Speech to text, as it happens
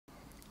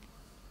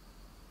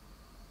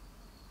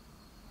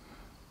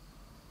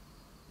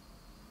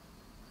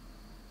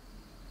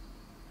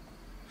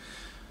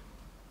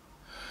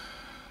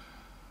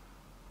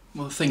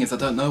Well, the thing is, I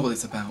don't know what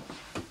it's about.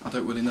 I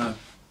don't really know.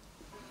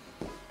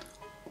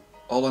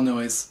 All I know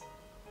is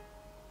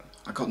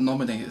I got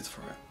nominated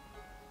for it.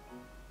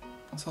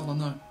 That's all I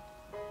know.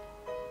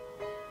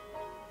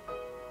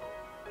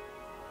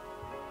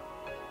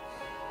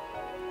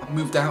 I've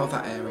moved out of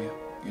that area,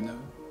 you know,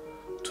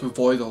 to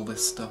avoid all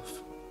this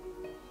stuff.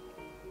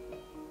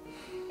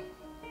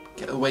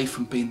 Get away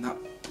from being that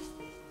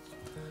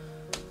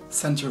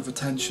centre of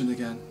attention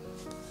again.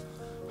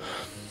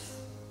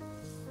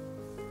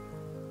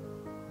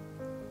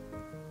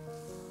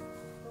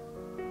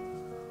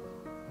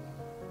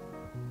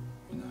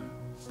 You know,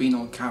 being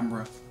on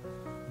camera,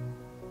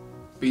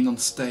 being on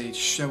stage,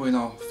 showing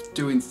off,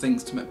 doing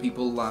things to make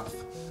people laugh.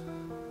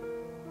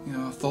 You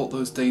know, I thought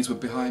those days were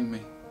behind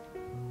me.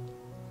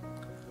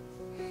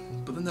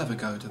 But they never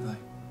go, do they?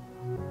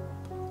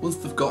 Once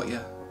they've got you,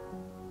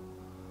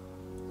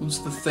 once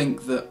they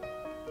think that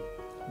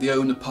they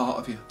own a part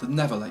of you, they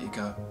never let you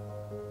go.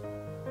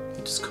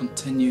 It just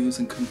continues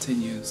and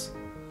continues.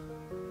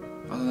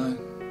 I don't know.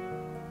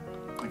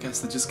 I guess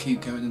they just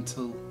keep going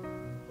until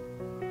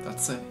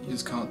that's it. You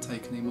just can't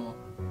take any more.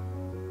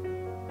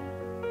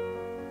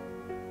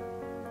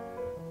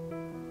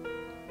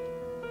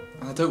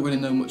 And I don't really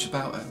know much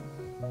about it.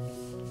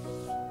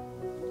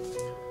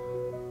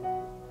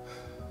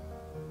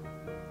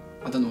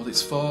 I don't know what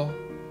it's for.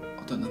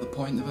 I don't know the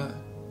point of it.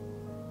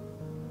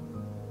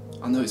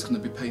 I know it's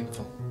going to be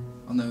painful.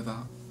 I know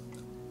that.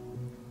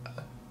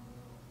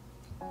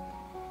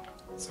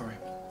 Sorry.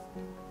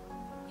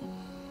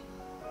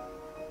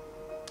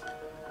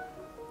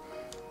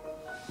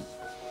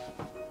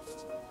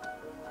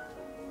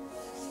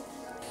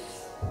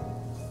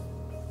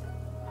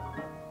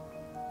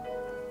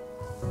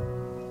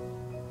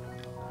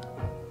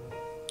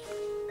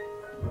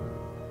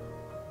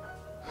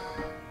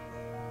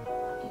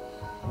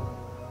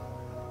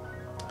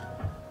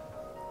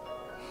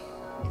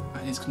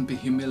 And it's going to be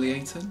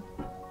humiliating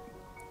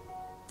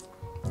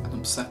and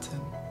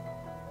upsetting,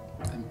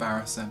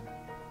 embarrassing.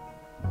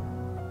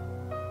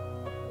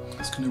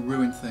 It's going to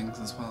ruin things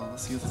as well.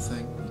 That's the other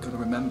thing. You've got to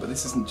remember,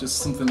 this isn't just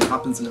something that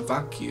happens in a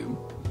vacuum.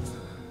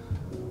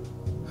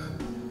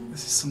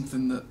 This is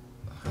something that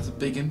has a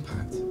big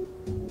impact. You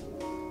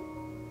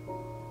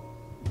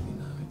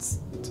know,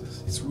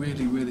 it's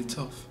really, really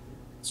tough.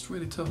 It's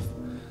really tough.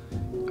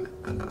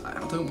 And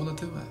I don't want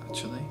to do it,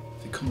 actually,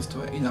 if it comes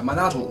to it. You know, I'm an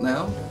adult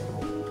now.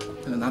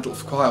 Been an adult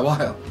for quite a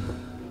while,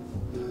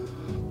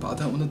 but I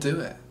don't want to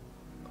do it.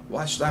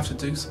 Why should I have to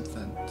do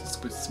something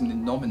just because somebody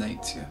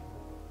nominates you?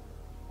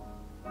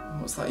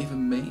 What's that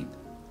even mean?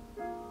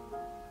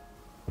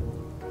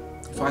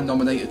 If I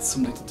nominated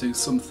somebody to do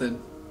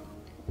something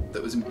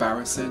that was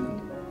embarrassing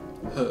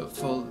and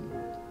hurtful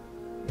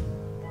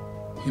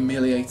and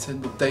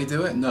humiliating, would they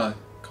do it? No,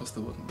 of course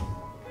they wouldn't.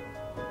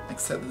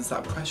 Except there's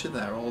that pressure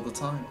there all the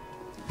time.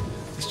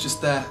 It's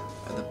just there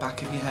at the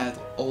back of your head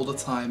all the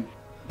time,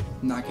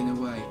 nagging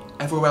away.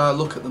 Everywhere I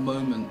look at the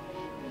moment,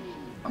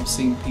 I'm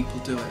seeing people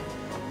do it.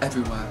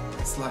 Everywhere.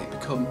 It's like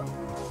become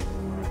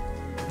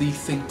the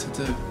thing to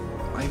do.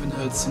 I even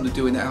heard somebody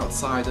doing it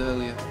outside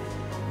earlier.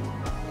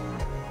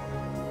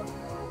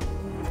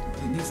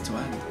 But it needs to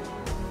end. It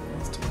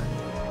needs to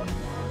end.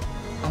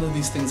 I know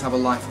these things have a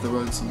life of their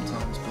own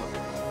sometimes,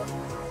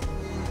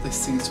 but this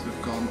seems to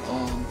have gone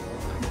on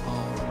and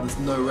on. There's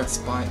no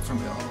respite from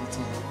it all at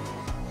all.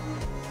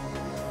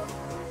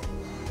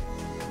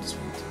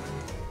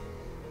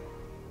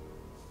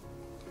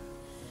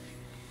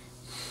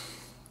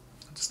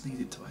 I just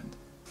need it to end.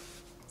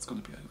 It's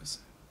got to be over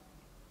soon.